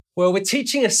Well, we're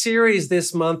teaching a series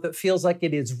this month that feels like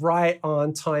it is right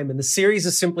on time. And the series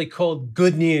is simply called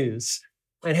Good News.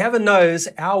 And heaven knows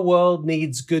our world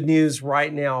needs good news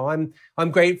right now.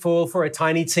 I'm grateful for a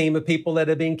tiny team of people that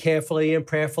have been carefully and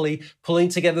prayerfully pulling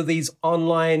together these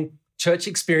online church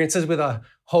experiences with a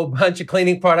whole bunch of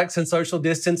cleaning products and social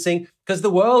distancing because the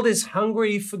world is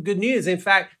hungry for good news. In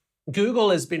fact, Google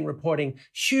has been reporting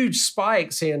huge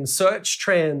spikes in search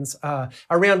trends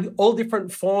around all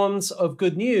different forms of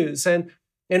good news. And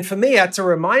for me, that's a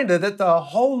reminder that the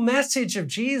whole message of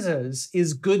Jesus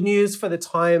is good news for the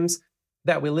times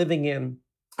that we're living in.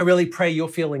 I really pray you'll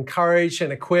feel encouraged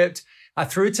and equipped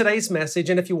through today's message.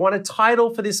 And if you want a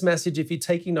title for this message, if you're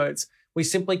taking notes, we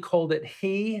simply called it,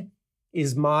 He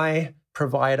is My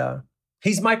Provider.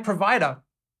 He's my provider.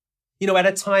 You know, at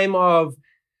a time of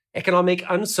economic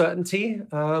uncertainty,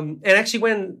 and actually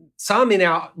when some in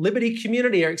our Liberty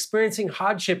community are experiencing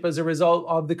hardship as a result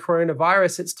of the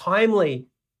coronavirus, it's timely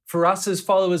for us as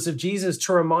followers of Jesus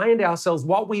to remind ourselves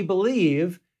what we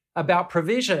believe about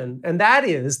provision. And that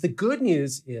is, the good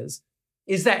news is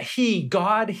that He,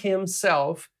 God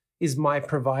Himself, is my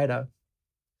provider.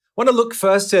 I want to look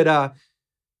first at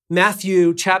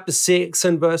Matthew chapter 6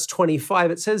 and verse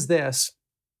 25. It says this.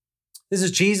 This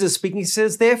is Jesus speaking. He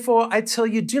says, "Therefore, I tell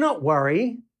you, do not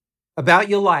worry about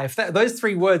your life." Those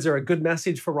three words are a good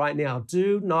message for right now.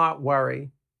 Do not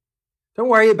worry. Don't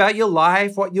worry about your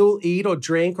life, what you'll eat or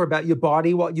drink, or about your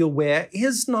body, what you'll wear.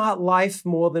 Is not life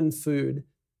more than food,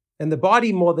 and the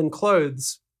body more than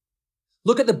clothes?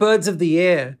 Look at the birds of the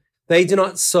air. They do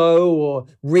not sow or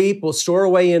reap or store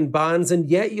away in barns, and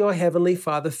yet your heavenly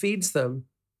Father feeds them.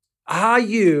 Are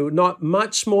you not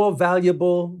much more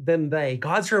valuable than they?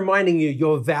 God's reminding you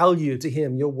your value to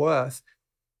Him, your worth.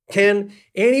 Can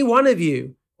any one of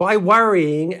you, by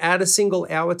worrying, add a single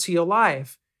hour to your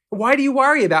life? Why do you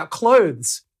worry about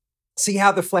clothes? See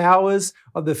how the flowers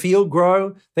of the field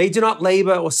grow? They do not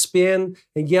labor or spin,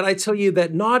 and yet I tell you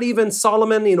that not even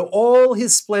Solomon in all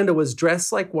his splendor was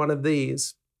dressed like one of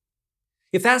these.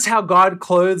 If that's how God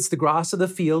clothes the grass of the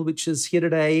field, which is here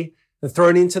today, and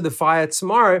thrown into the fire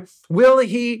tomorrow, will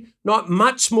He not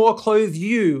much more clothe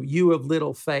you, you of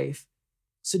little faith?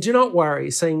 So do not worry,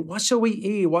 saying, what shall we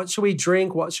eat? What shall we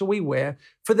drink? What shall we wear?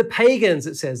 For the pagans,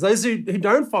 it says, those who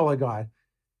don't follow God,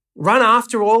 run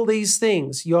after all these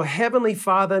things. Your heavenly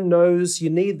Father knows you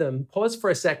need them. Pause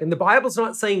for a second. The Bible's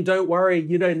not saying, don't worry,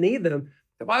 you don't need them.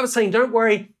 The Bible's saying, don't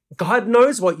worry, God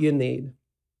knows what you need.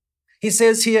 He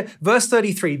says here, verse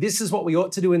 33, this is what we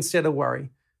ought to do instead of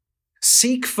worry.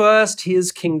 Seek first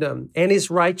His kingdom and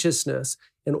His righteousness,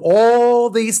 and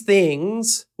all these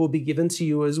things will be given to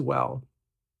you as well.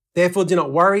 Therefore, do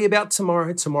not worry about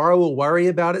tomorrow. Tomorrow will worry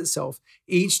about itself.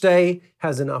 Each day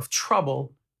has enough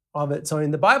trouble of its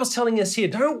own. The Bible's telling us here,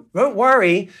 don't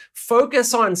worry.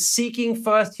 Focus on seeking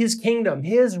first His kingdom,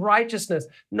 His righteousness,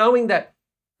 knowing that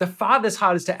the Father's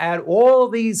heart is to add all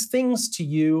these things to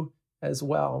you as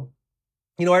well.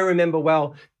 You know, I remember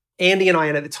well, Andy and I,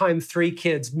 and at the time, 3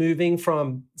 kids moving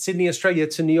from Sydney, Australia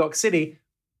to New York City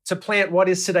to plant what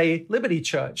is today Liberty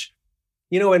Church.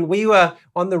 You know, and we were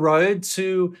on the road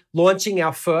to launching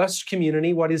our first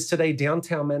community, what is today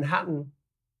downtown Manhattan.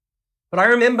 But I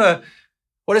remember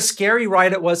what a scary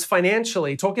ride it was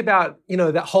financially. Talk about, you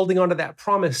know, that holding on to that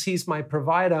promise, He's my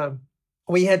provider.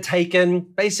 We had taken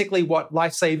basically what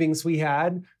life savings we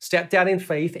had, stepped out in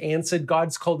faith, answered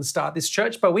God's call to start this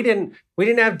church, but we didn't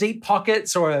have deep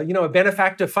pockets or a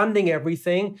benefactor funding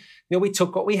everything. You know, we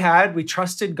took what we had, we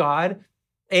trusted God,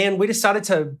 and we decided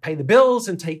to pay the bills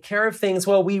and take care of things.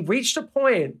 Well, we reached a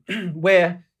point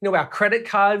where, our credit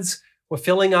cards were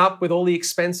filling up with all the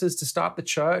expenses to start the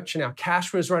church and our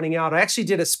cash was running out. I actually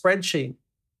did a spreadsheet.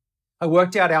 I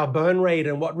worked out our burn rate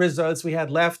and what reserves we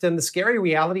had left. And the scary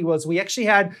reality was we actually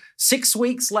had 6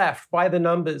 weeks left by the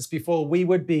numbers before we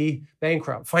would be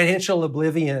bankrupt, financial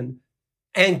oblivion.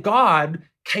 And God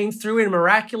came through in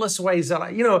miraculous ways that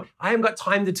I haven't got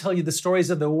time to tell you the stories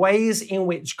of the ways in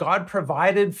which God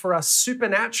provided for us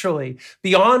supernaturally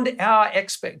beyond our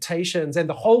expectations. And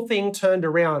the whole thing turned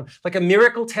around like a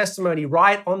miracle testimony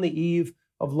right on the eve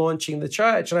of launching the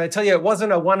church. And I tell you, it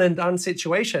wasn't a one and done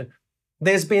situation.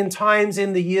 There's been times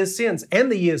in the years since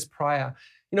and the years prior,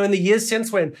 in the years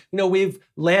since when, we've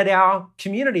led our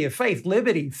community of faith,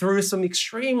 Liberty, through some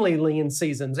extremely lean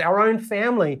seasons, our own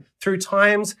family through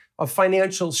times of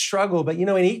financial struggle. But,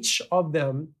 in each of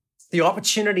them, the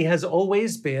opportunity has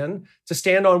always been to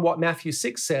stand on what Matthew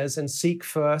 6 says and seek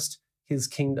first His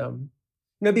kingdom.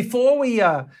 Before we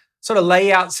sort of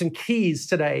lay out some keys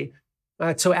today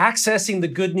to accessing the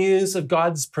good news of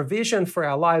God's provision for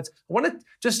our lives, I want to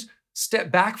just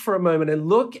step back for a moment and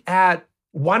look at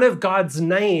one of God's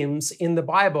names in the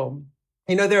Bible.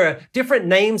 You know, there are different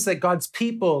names that God's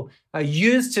people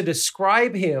use to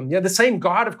describe him. The same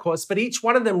God, of course, but each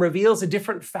one of them reveals a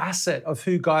different facet of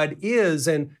who God is.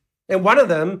 And one of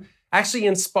them actually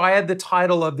inspired the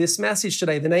title of this message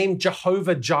today, the name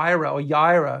Jehovah Jireh or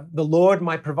Jireh, the Lord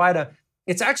my provider.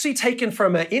 It's actually taken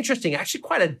from an interesting, actually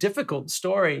quite a difficult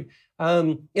story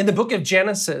in the book of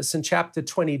Genesis in chapter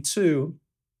 22.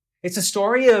 It's a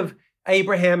story of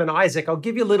Abraham and Isaac. I'll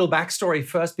give you a little backstory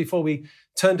first before we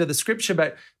turn to the scripture.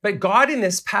 But God in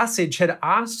this passage had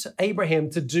asked Abraham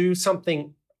to do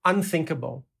something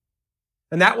unthinkable.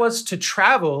 And that was to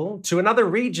travel to another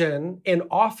region and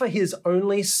offer his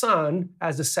only son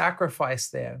as a sacrifice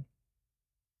there.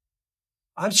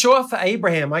 I'm sure for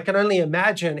Abraham, I can only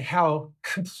imagine how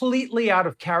completely out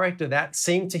of character that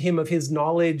seemed to him of his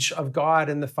knowledge of God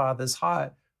and the Father's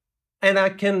heart. And I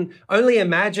can only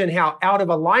imagine how out of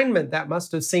alignment that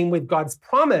must have seemed with God's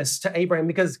promise to Abraham,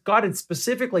 because God had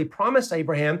specifically promised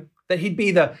Abraham that he'd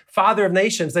be the father of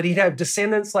nations, that he'd have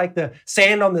descendants like the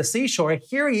sand on the seashore. And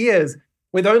here he is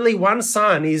with only one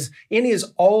son. He's in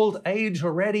his old age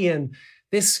already. And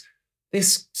this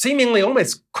seemingly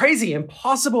almost crazy,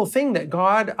 impossible thing that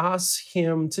God asks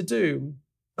him to do.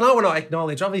 And I want to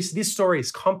acknowledge, obviously, this story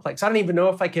is complex. I don't even know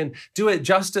if I can do it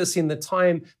justice in the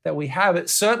time that we have.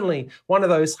 It's certainly one of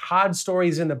those hard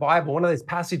stories in the Bible, one of those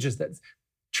passages that's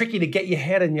tricky to get your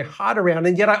head and your heart around.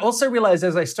 And yet I also realize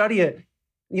as I study it,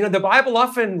 you know, the Bible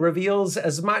often reveals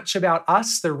as much about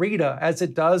us, the reader, as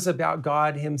it does about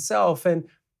God himself. And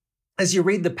as you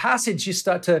read the passage, you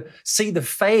start to see the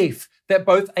faith that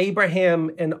both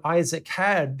Abraham and Isaac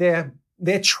had,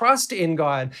 their trust in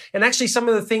God. And actually some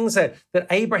of the things that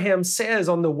Abraham says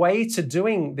on the way to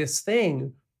doing this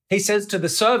thing, he says to the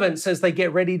servants as they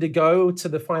get ready to go to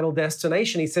the final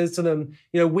destination, he says to them,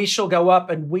 you know, we shall go up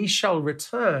and we shall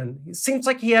return. It seems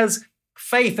like he has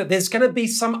faith that there's going to be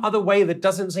some other way that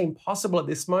doesn't seem possible at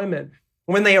this moment.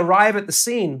 When they arrive at the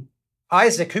scene,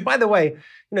 Isaac, who, by the way,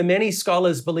 you know, many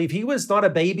scholars believe he was not a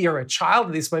baby or a child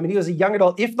at this moment. He was a young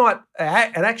adult, if not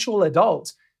an actual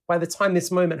adult by the time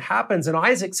this moment happens. And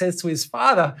Isaac says to his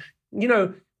father, you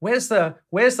know, where's the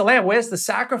lamb? Where's the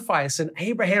sacrifice? And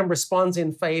Abraham responds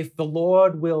in faith, the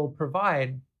Lord will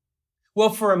provide. Well,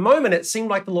 for a moment, it seemed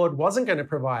like the Lord wasn't going to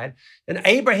provide. And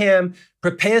Abraham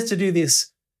prepares to do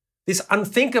this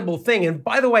unthinkable thing. And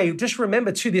by the way, just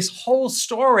remember too, this whole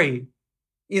story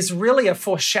is really a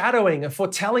foreshadowing, a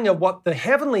foretelling of what the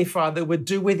Heavenly Father would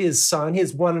do with his son,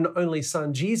 his one and only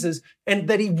son, Jesus, and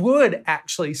that he would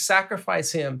actually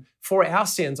sacrifice him for our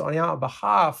sins on our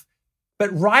behalf.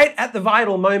 But right at the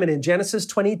vital moment in Genesis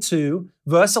 22,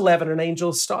 verse 11, an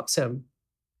angel stops him.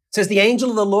 It says, the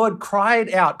angel of the Lord called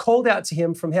out to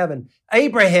him from heaven,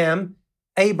 Abraham,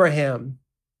 Abraham.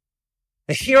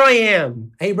 Here I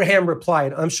am, Abraham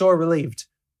replied, I'm sure relieved.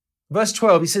 Verse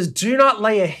 12, he says, do not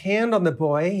lay a hand on the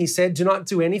boy. He said, do not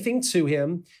do anything to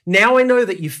him. Now I know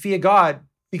that you fear God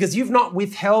because you've not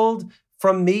withheld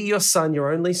from me your son,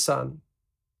 your only son.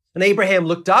 And Abraham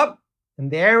looked up,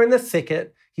 and there in the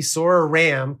thicket, he saw a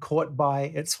ram caught by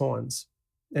its horns.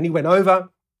 And he went over,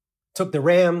 took the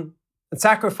ram, and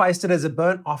sacrificed it as a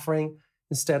burnt offering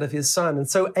instead of his son. And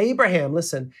so Abraham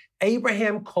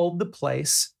called the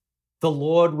place, the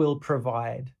Lord will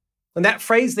provide. And that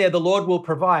phrase there, the Lord will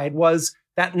provide, was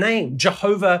that name,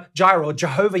 Jehovah Jireh, or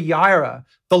Jehovah Jireh,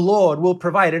 the Lord will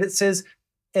provide. And it says,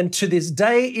 and to this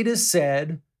day it is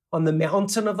said, on the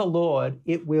mountain of the Lord,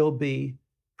 it will be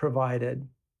provided.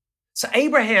 So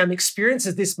Abraham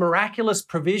experiences this miraculous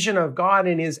provision of God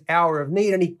in his hour of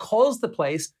need, and he calls the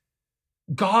place,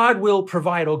 God will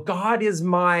provide, or God is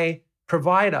my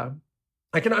provider.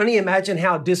 I can only imagine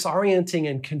how disorienting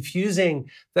and confusing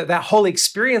that whole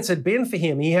experience had been for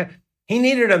him. He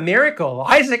needed a miracle.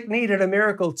 Isaac needed a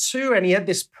miracle too, and he had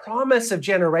this promise of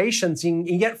generations, and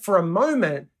yet for a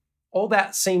moment, all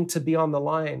that seemed to be on the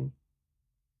line.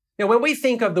 Now, when we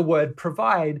think of the word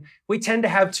provide, we tend to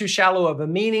have too shallow of a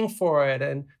meaning for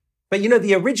it. But you know,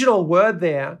 the original word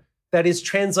there that is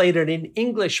translated in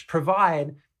English,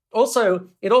 provide,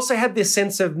 it also had this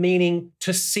sense of meaning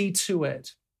to see to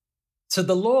it. So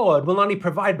the Lord will not only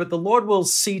provide, but the Lord will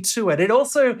see to it. It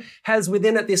also has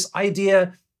within it this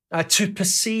idea to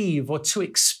perceive or to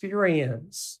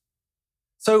experience.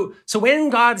 So when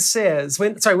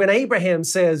when Abraham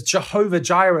says, Jehovah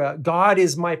Jireh, God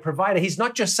is my provider, he's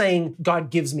not just saying God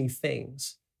gives me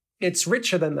things. It's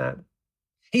richer than that.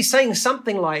 He's saying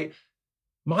something like,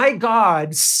 my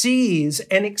God sees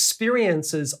and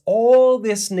experiences all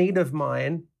this need of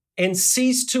mine and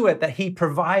sees to it that he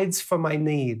provides for my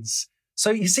needs. So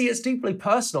you see, it's deeply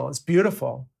personal. It's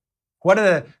beautiful. One of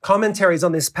the commentaries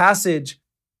on this passage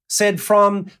said,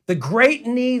 from the great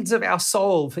needs of our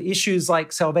soul for issues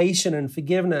like salvation and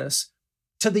forgiveness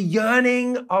to the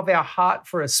yearning of our heart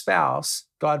for a spouse,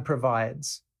 God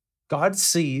provides. God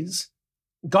sees.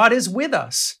 God is with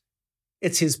us.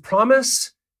 It's his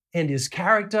promise and his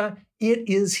character. It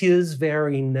is his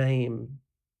very name.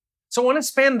 So I want to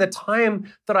spend the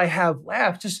time that I have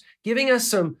left just giving us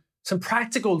some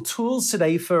practical tools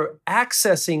today for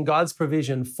accessing God's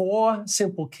provision. 4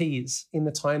 simple keys in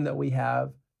the time that we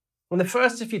have. And the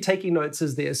first, if you're taking notes,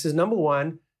 is number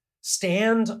 1,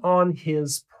 stand on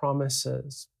his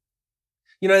promises.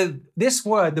 You know, this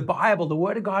word, the Bible, the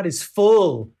word of God is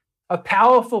full of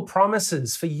powerful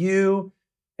promises for you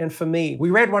and for me. We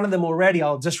read one of them already.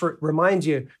 I'll just remind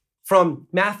you from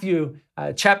Matthew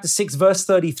chapter 6, verse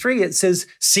 33. It says,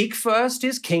 seek first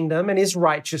his kingdom and his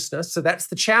righteousness. So that's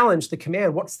the challenge, the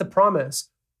command. What's the promise?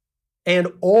 And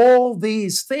all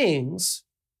these things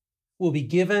will be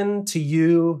given to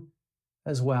you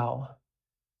as well.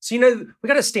 So, you know, we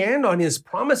got to stand on his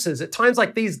promises. At times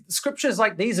like these, scriptures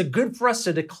like these are good for us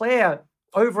to declare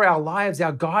over our lives.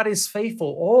 Our God is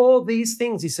faithful. All these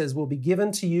things, he says, will be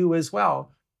given to you as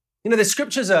well. You know, the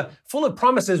scriptures are full of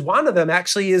promises. One of them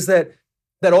actually is that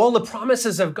all the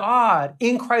promises of God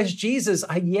in Christ Jesus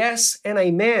are yes and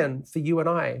amen for you and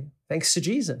I, thanks to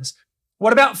Jesus.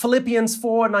 What about Philippians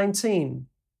 4:19?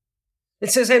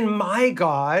 It says, and my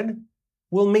God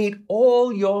will meet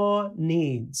all your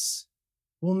needs.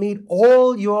 Will meet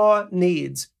all your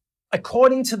needs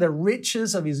according to the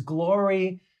riches of his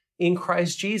glory in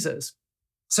Christ Jesus.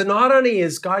 So not only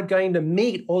is God going to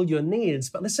meet all your needs,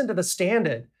 but listen to the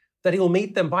standard that he'll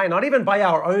meet them by, not even by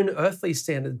our own earthly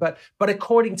standard, but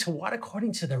according to what?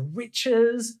 According to the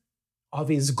riches of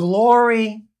his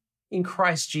glory in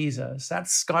Christ Jesus.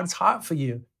 That's God's heart for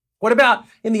you. What about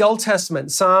in the Old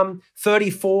Testament, Psalm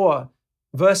 34,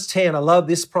 verse 10? I love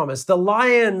this promise. The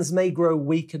lions may grow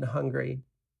weak and hungry,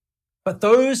 but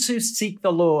those who seek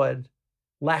the Lord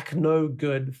lack no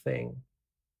good thing.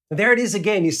 And there it is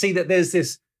again. You see that there's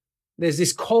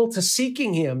this call to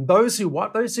seeking him. Those who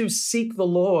what? Those who seek the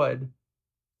Lord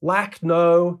lack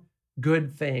no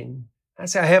good thing.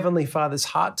 That's our Heavenly Father's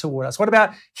heart toward us. What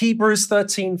about Hebrews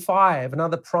 13:5?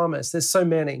 Another promise. There's so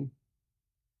many. It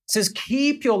says,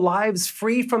 keep your lives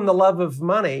free from the love of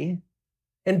money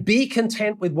and be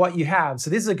content with what you have. So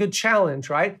this is a good challenge,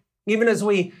 right? Even as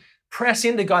we press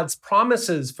into God's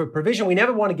promises for provision, we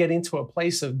never want to get into a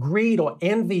place of greed or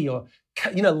envy or,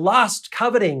 lust,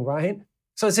 coveting, right?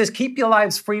 So it says, keep your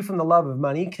lives free from the love of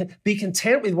money. Be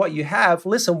content with what you have.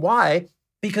 Listen, why?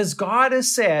 Because God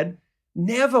has said,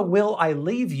 never will I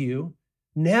leave you.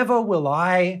 Never will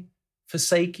I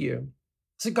forsake you.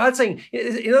 So God's saying,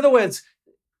 in other words,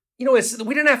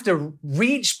 we don't have to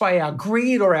reach by our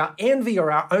greed or our envy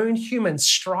or our own human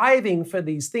striving for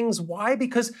these things. Why?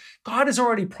 Because God has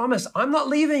already promised, I'm not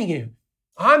leaving you.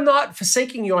 I'm not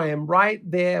forsaking you. I am right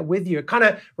there with you. It kind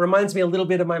of reminds me a little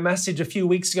bit of my message a few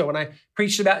weeks ago when I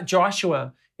preached about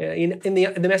Joshua in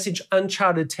the message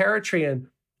Uncharted Territory. And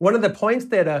one of the points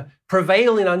there to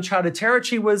prevail in uncharted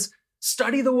territory was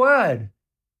study the word,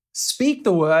 speak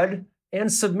the word,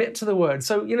 and submit to the word.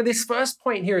 So, this first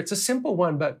point here, it's a simple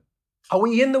one, but are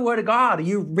we in the word of God? Are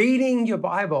you reading your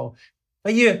Bible? Are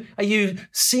you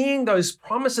seeing those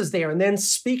promises there and then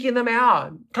speaking them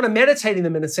out, kind of meditating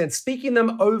them in a sense, speaking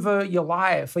them over your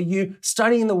life? Are you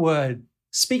studying the word,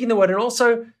 speaking the word, and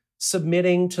also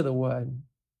submitting to the word?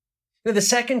 The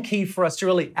second key for us to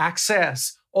really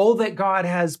access all that God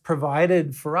has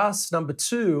provided for us, number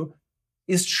 2,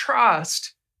 is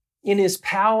trust in his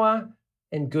power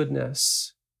and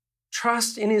goodness.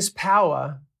 Trust in his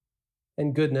power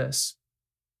and goodness.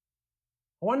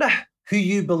 I wonder who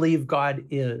you believe God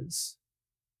is.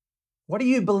 What do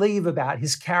you believe about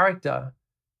his character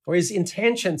or his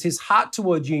intentions, his heart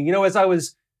toward you? As I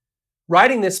was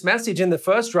writing this message in the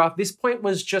first draft, this point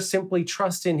was just simply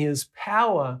trust in his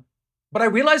power. But I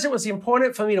realized it was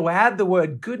important for me to add the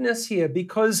word goodness here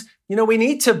because, we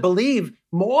need to believe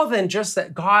more than just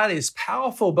that God is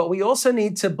powerful, but we also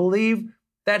need to believe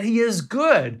that he is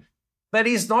good, that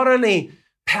he's not only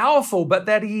powerful, but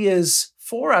that he is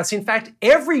for us. In fact,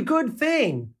 every good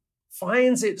thing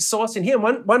finds its source in him.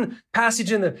 One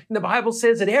passage in the Bible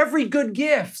says that every good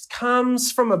gift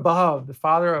comes from above, the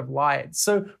Father of lights.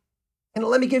 So,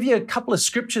 let me give you a couple of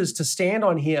scriptures to stand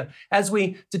on here as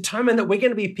we determine that we're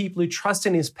going to be people who trust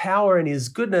in his power and his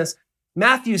goodness.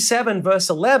 Matthew 7, verse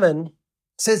 11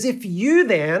 says, if you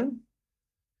then,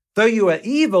 though you are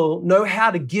evil, know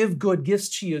how to give good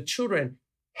gifts to your children,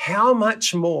 how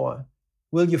much more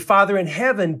will your Father in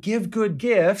heaven give good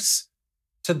gifts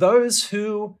to those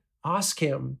who ask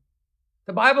him?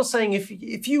 The Bible's saying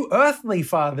if you earthly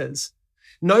fathers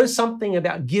know something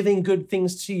about giving good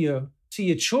things to your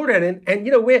children, and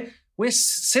we're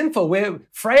sinful, we're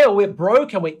frail, we're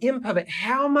broken, we're imperfect,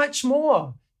 how much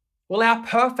more will our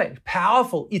perfect,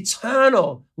 powerful,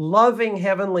 eternal, loving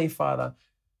Heavenly Father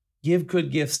give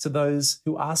good gifts to those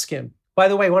who ask Him? By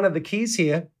the way, one of the keys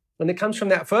here, and it comes from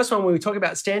that first one where we talk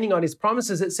about standing on His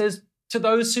promises, it says, to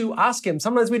those who ask Him.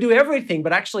 Sometimes we do everything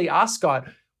but actually ask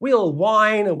God. We'll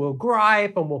whine and we'll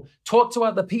gripe and we'll talk to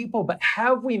other people, but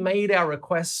have we made our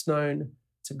requests known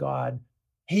to God?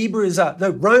 Romans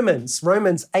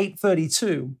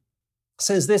 8:32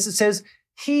 says this. It says,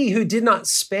 He who did not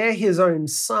spare His own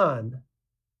Son,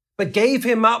 but gave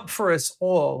Him up for us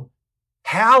all,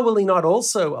 how will He not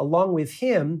also, along with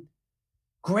Him,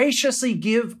 graciously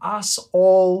give us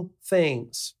all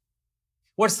things?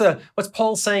 What's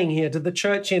Paul saying here to the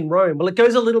church in Rome? Well, it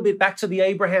goes a little bit back to the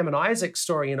Abraham and Isaac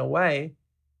story in a way.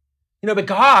 But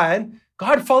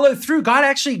God followed through. God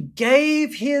actually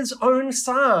gave His own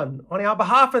Son on our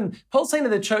behalf. And Paul's saying to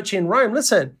the church in Rome,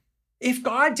 listen, if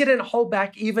God didn't hold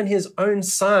back even His own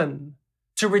Son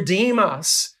to redeem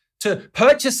us, to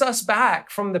purchase us back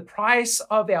from the price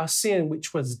of our sin,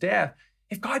 which was death,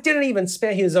 if God didn't even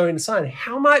spare His own Son,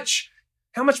 how much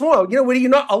more? Will you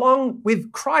not, along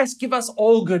with Christ, give us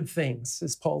all good things,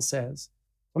 as Paul says?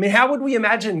 I mean, how would we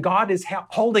imagine God is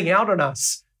holding out on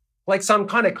us like some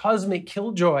kind of cosmic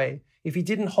killjoy if He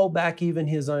didn't hold back even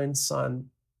His own Son?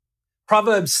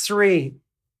 Proverbs 3,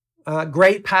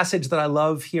 great passage that I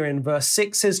love here in verse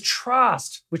 6 says,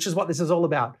 trust, which is what this is all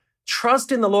about.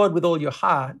 Trust in the Lord with all your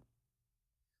heart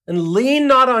and lean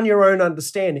not on your own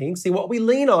understanding. See, what we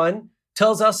lean on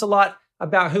tells us a lot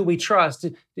about who we trust.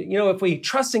 If we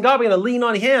trust in God, we're going to lean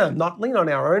on Him, not lean on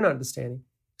our own understanding.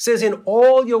 It says, in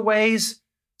all your ways,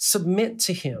 submit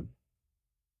to Him,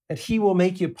 and He will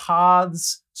make your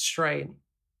paths straight.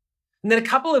 And then a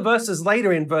couple of verses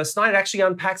later in verse 9, it actually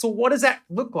unpacks, well, what does that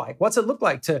look like? What's it look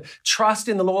like to trust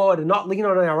in the Lord and not lean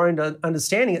on our own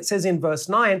understanding? It says in verse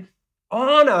 9,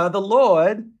 honor the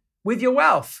Lord with your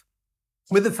wealth,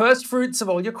 with the first fruits of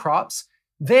all your crops.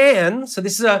 Then, so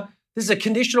this is a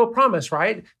conditional promise,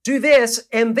 right? Do this,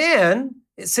 and then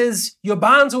it says your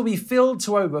barns will be filled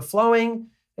to overflowing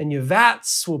and your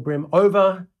vats will brim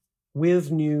over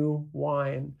with new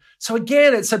wine. So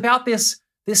again, it's about this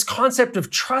concept of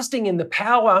trusting in the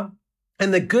power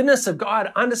and the goodness of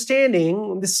God,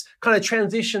 understanding, this kind of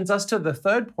transitions us to the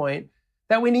third point,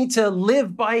 that we need to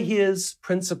live by His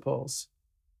principles.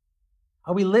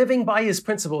 Are we living by His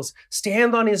principles?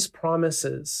 Stand on His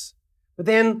promises, but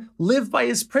then live by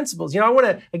His principles. I want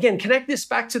to, again, connect this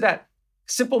back to that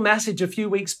simple message a few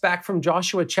weeks back from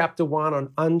Joshua chapter 1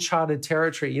 on uncharted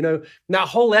territory. That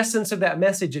whole essence of that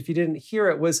message, if you didn't hear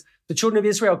it, was the children of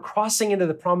Israel crossing into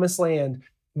the promised land,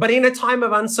 but in a time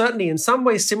of uncertainty, in some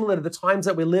ways similar to the times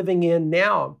that we're living in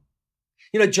now.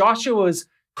 Joshua was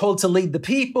called to lead the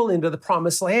people into the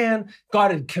promised land.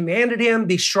 God had commanded him,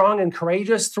 be strong and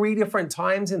courageous 3 different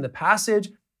times in the passage.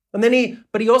 And then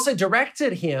he also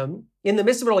directed him in the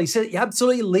midst of it all. He said,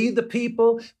 absolutely lead the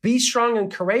people, be strong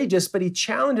and courageous, but he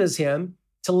challenges him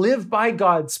to live by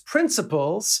God's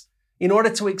principles in order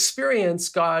to experience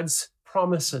God's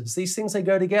promises. These things, they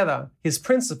go together, His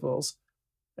principles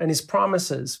and His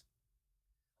promises.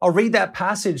 I'll read that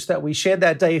passage that we shared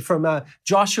that day from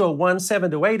Joshua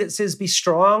 1:7-8. It says, be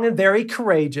strong and very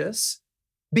courageous.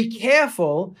 Be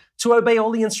careful to obey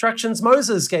all the instructions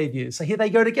Moses gave you. So here they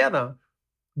go together.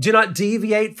 Do not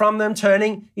deviate from them,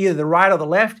 turning either the right or the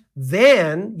left.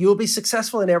 Then you'll be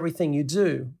successful in everything you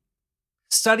do.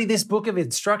 Study this book of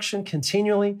instruction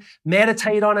continually.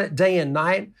 Meditate on it day and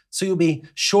night, so you'll be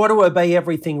sure to obey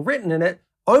everything written in it.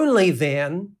 Only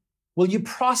then will you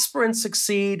prosper and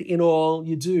succeed in all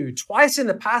you do. Twice in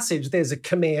the passage, there's a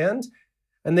command,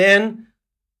 and then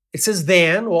it says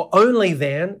then, or only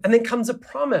then, and then comes a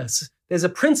promise. There's a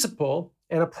principle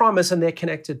and a promise, and they're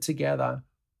connected together.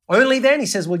 Only then, he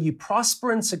says, will you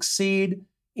prosper and succeed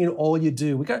in all you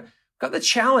do. We've got the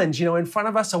challenge, in front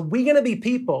of us. Are we going to be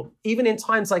people, even in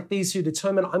times like these, who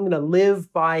determine I'm going to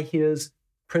live by His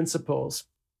principles?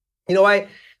 When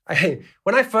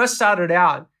I first started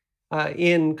out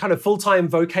in kind of full-time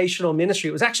vocational ministry,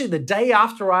 it was actually the day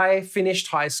after I finished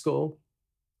high school.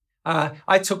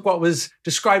 I took what was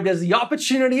described as the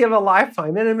opportunity of a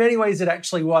lifetime, and in many ways it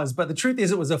actually was. But the truth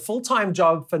is, it was a full-time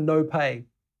job for no pay.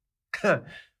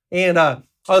 And I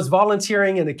was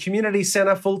volunteering in a community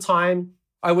center full-time.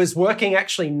 I was working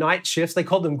actually night shifts. They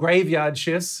called them graveyard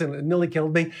shifts, and it nearly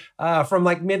killed me, from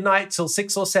like midnight till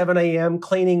 6 or 7 a.m.,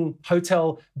 cleaning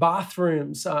hotel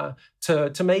bathrooms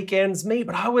to make ends meet.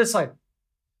 But I was like,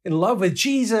 in love with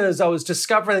Jesus. I was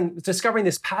discovering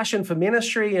this passion for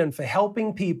ministry and for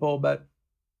helping people. But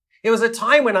it was a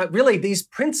time when these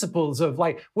principles of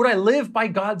would I live by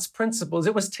God's principles?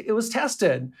 It was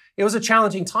tested. It was a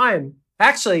challenging time.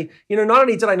 Actually, not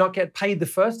only did I not get paid the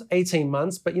first 18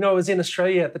 months, but, I was in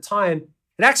Australia at the time.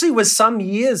 It actually was some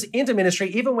years into ministry,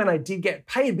 even when I did get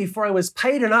paid, before I was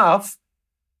paid enough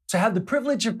to have the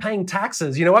privilege of paying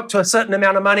taxes. Up to a certain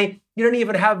amount of money, you don't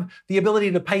even have the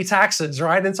ability to pay taxes,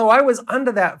 right? And so I was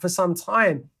under that for some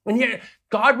time. And yet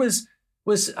God was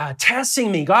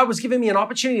testing me. God was giving me an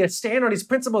opportunity to stand on his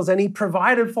principles, and he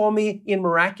provided for me in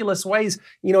miraculous ways,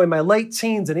 in my late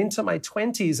teens and into my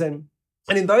 20s. And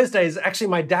in those days, actually,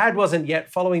 my dad wasn't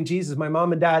yet following Jesus. My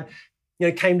mom and dad,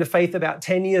 came to faith about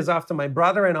 10 years after my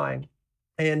brother and I.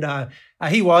 And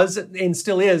he was and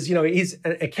still is, he's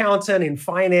an accountant in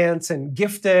finance and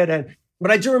gifted.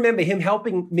 But I do remember him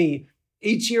helping me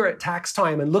each year at tax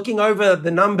time and looking over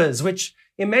the numbers, which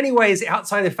in many ways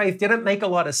outside of faith didn't make a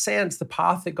lot of sense, the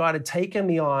path that God had taken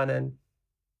me on. And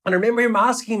I remember him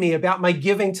asking me about my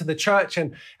giving to the church.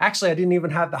 And actually, I didn't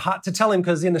even have the heart to tell him,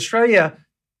 because in Australia,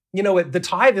 the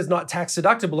tithe is not tax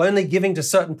deductible. Only giving to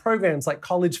certain programs like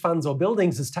college funds or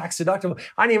buildings is tax deductible.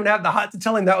 I didn't even have the heart to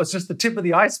tell him that was just the tip of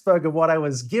the iceberg of what I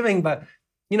was giving. But,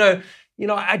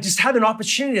 I just had an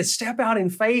opportunity to step out in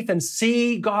faith and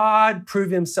see God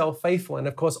prove himself faithful. And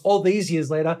of course, all these years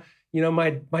later,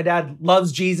 my dad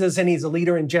loves Jesus and he's a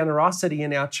leader in generosity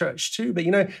in our church too. But,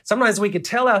 sometimes we could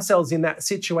tell ourselves in that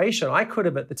situation, I could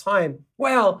have at the time,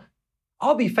 well,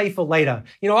 I'll be faithful later.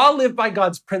 I'll live by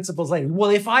God's principles later.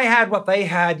 Well, if I had what they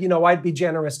had, I'd be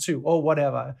generous too, or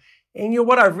whatever. And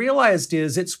what I've realized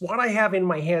is it's what I have in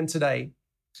my hand today.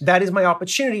 That is my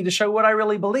opportunity to show what I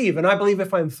really believe. And I believe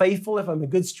if I'm faithful, if I'm a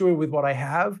good steward with what I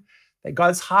have, that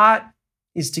God's heart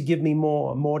is to give me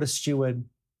more to steward.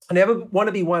 I never want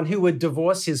to be one who would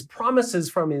divorce his promises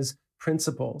from his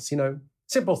principles,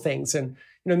 simple things. And,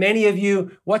 many of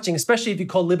you watching, especially if you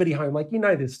call Liberty home,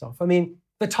 this stuff.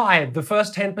 The tithe, the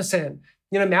first 10%.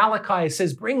 Malachi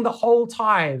says, bring the whole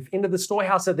tithe into the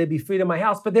storehouse that there be food in my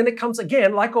house. But then it comes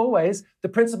again, like always, the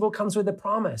principle comes with a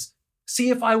promise.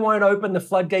 See if I won't open the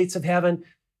floodgates of heaven,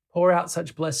 pour out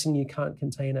such blessing you can't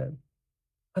contain it.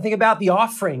 I think about the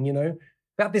offering,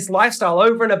 about this lifestyle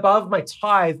over and above my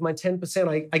tithe, my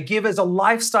 10%. I give as a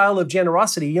lifestyle of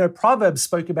generosity. Proverbs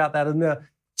spoke about that in the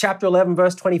chapter 11,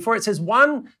 verse 24. It says,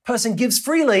 one person gives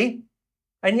freely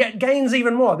and yet gains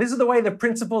even more. This is the way the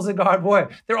principles of God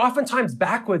work. They're oftentimes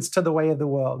backwards to the way of the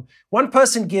world. One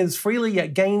person gives freely,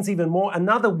 yet gains even more.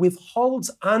 Another withholds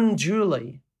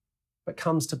unduly, but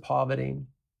comes to poverty.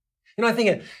 I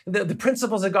think the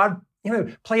principles of God,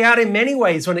 play out in many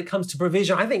ways when it comes to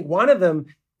provision. I think one of them,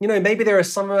 maybe there are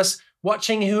some of us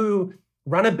watching who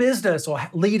run a business or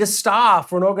lead a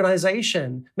staff or an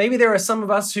organization. Maybe there are some of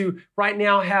us who right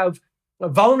now have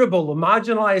vulnerable or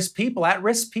marginalized people,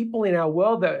 at-risk people in our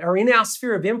world that are in our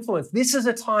sphere of influence. This is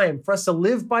a time for us to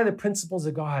live by the principles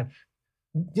of God.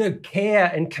 Care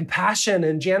and compassion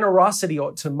and generosity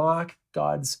ought to mark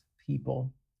God's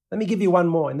people. Let me give you one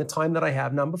more in the time that I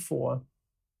have. Number 4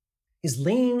 is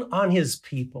lean on his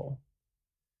people.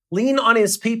 Lean on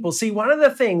his people. See, one of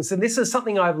the things, and this is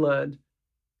something I've learned,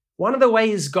 one of the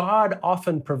ways God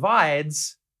often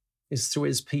provides is through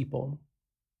his people.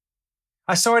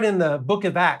 I saw it in the book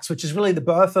of Acts, which is really the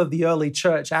birth of the early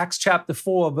church. Acts chapter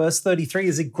 4, verse 33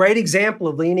 is a great example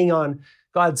of leaning on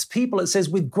God's people. It says,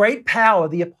 with great power,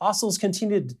 the apostles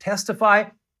continued to testify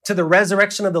to the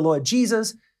resurrection of the Lord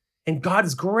Jesus, and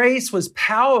God's grace was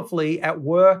powerfully at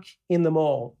work in them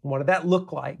all. And what did that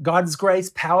look like? God's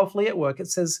grace powerfully at work. It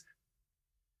says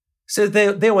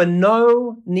there were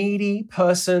no needy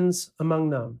persons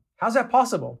among them. How's that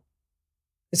possible?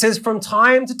 It says from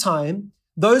time to time,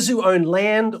 those who owned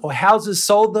land or houses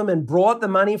sold them and brought the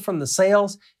money from the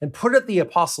sales and put it at the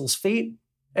apostles' feet,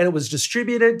 and it was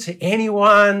distributed to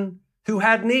anyone who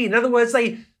had need. In other words,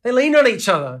 they leaned on each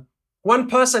other. One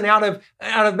person out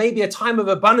of maybe a time of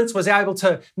abundance was able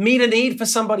to meet a need for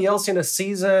somebody else in a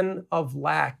season of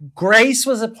lack. Grace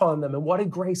was upon them. And what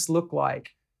did grace look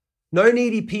like? No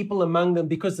needy people among them,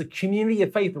 because the community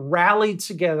of faith rallied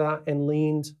together and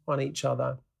leaned on each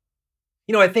other.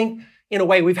 I think in a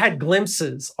way we've had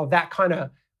glimpses of that kind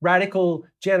of radical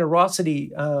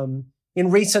generosity in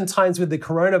recent times with the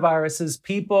coronavirus, as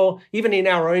people, even in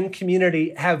our own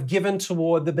community, have given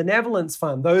toward the benevolence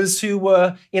fund. Those who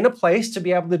were in a place to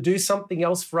be able to do something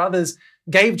else for others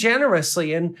gave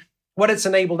generously. And what it's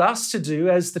enabled us to do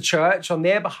as the church on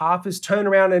their behalf is turn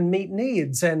around and meet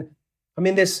needs. And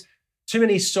there's too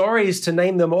many stories to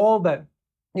name them all, but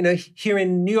Here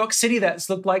in New York City, that's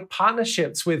looked like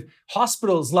partnerships with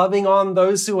hospitals, loving on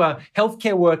those who are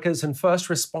healthcare workers and first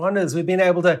responders. We've been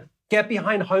able to get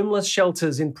behind homeless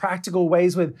shelters in practical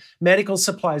ways with medical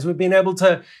supplies. We've been able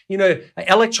to,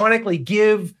 electronically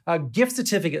give gift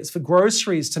certificates for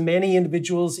groceries to many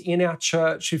individuals in our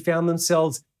church who found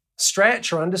themselves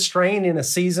stretched or under strain in a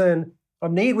season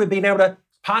of need. We've been able to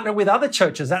partner with other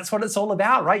churches. That's what it's all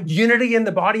about, right? Unity in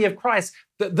the body of Christ.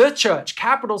 The church,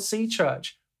 capital C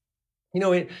church.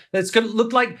 It's going to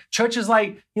look like churches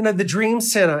like, the Dream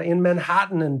Center in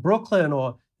Manhattan and Brooklyn,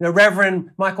 or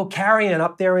Reverend Michael Carrion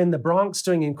up there in the Bronx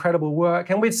doing incredible work.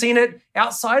 And we've seen it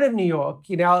outside of New York,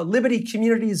 our Liberty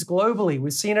communities globally.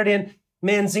 We've seen it in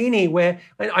Manzini, where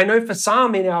I know for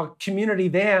some in our community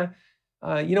there,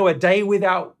 a day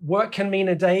without work can mean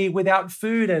a day without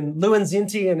food. And Lou and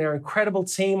Zinti and our incredible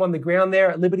team on the ground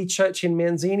there at Liberty Church in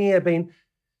Manzini have been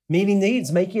meeting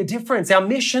needs, making a difference. Our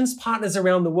missions partners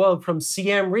around the world, from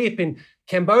Siem Reap in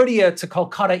Cambodia to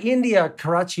Kolkata, India,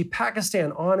 Karachi,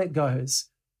 Pakistan, on it goes.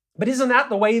 But isn't that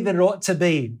the way that it ought to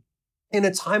be in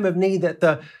a time of need, that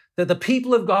the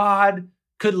people of God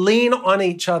could lean on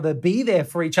each other, be there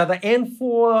for each other and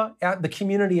for the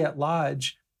community at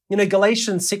large?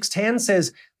 Galatians 6:10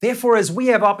 says, therefore, as we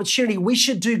have opportunity, we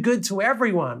should do good to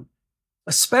everyone,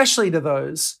 especially to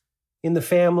those in the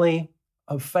family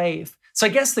of faith. So I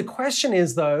guess the question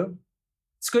is, though,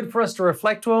 it's good for us to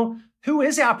reflect, well, who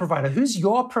is our provider? Who's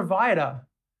your provider?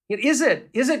 Is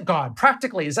it God?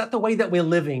 Practically, is that the way that we're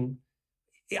living?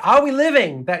 Are we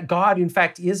living that God, in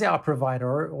fact, is our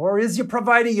provider? Or is your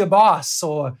provider your boss,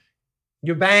 or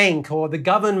your bank, or the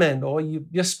government, or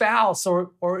your spouse,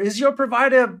 or is your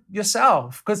provider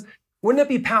yourself? Because wouldn't it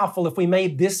be powerful if we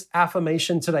made this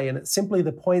affirmation today, and it's simply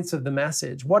the points of the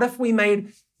message? What if we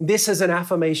made this as an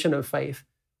affirmation of faith?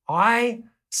 I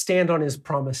stand on his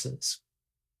promises.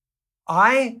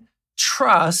 I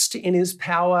trust in his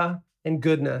power and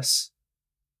goodness.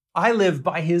 I live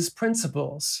by his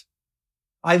principles.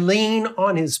 I lean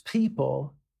on his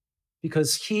people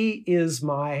because he is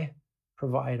my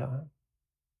provider.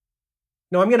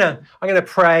 Now I'm gonna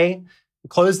pray and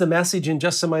close the message in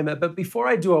just a moment. But before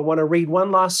I do, I want to read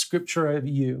one last scripture of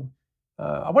you.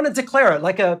 I want to declare it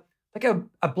like a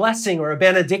blessing or a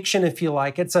benediction, if you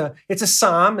like. It's a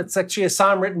psalm. It's actually a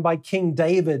psalm written by King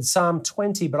David, Psalm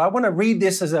 20. But I want to read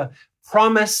this as a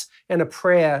promise and a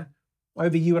prayer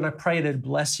over you, and I pray it'd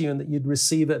bless you and that you'd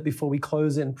receive it before we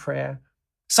close in prayer.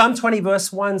 Psalm 20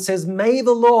 verse 1 says, may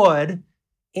the Lord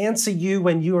answer you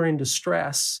when you are in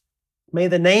distress. May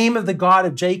the name of the God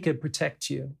of Jacob protect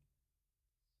you.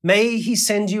 May he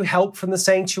send you help from the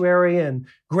sanctuary and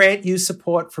grant you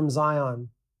support from Zion.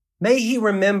 May he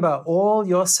remember all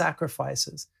your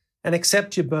sacrifices and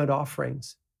accept your burnt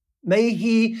offerings. May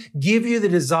he give you the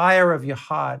desire of your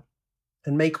heart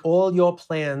and make all your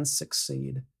plans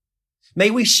succeed. May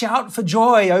we shout for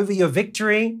joy over your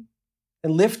victory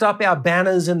and lift up our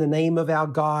banners in the name of our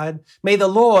God. May the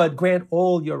Lord grant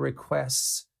all your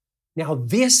requests. Now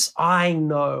this I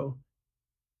know,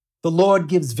 the Lord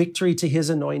gives victory to his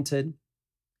anointed.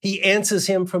 He answers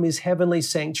him from his heavenly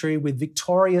sanctuary with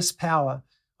victorious power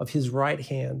of his right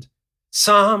hand.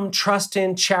 Some trust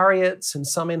in chariots and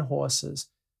some in horses,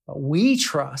 but we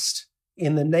trust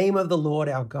in the name of the Lord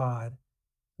our God.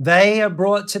 They are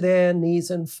brought to their knees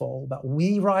and fall, but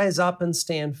we rise up and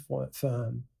stand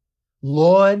firm.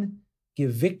 Lord,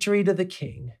 give victory to the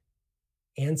King.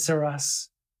 Answer us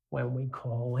when we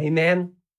call. Amen.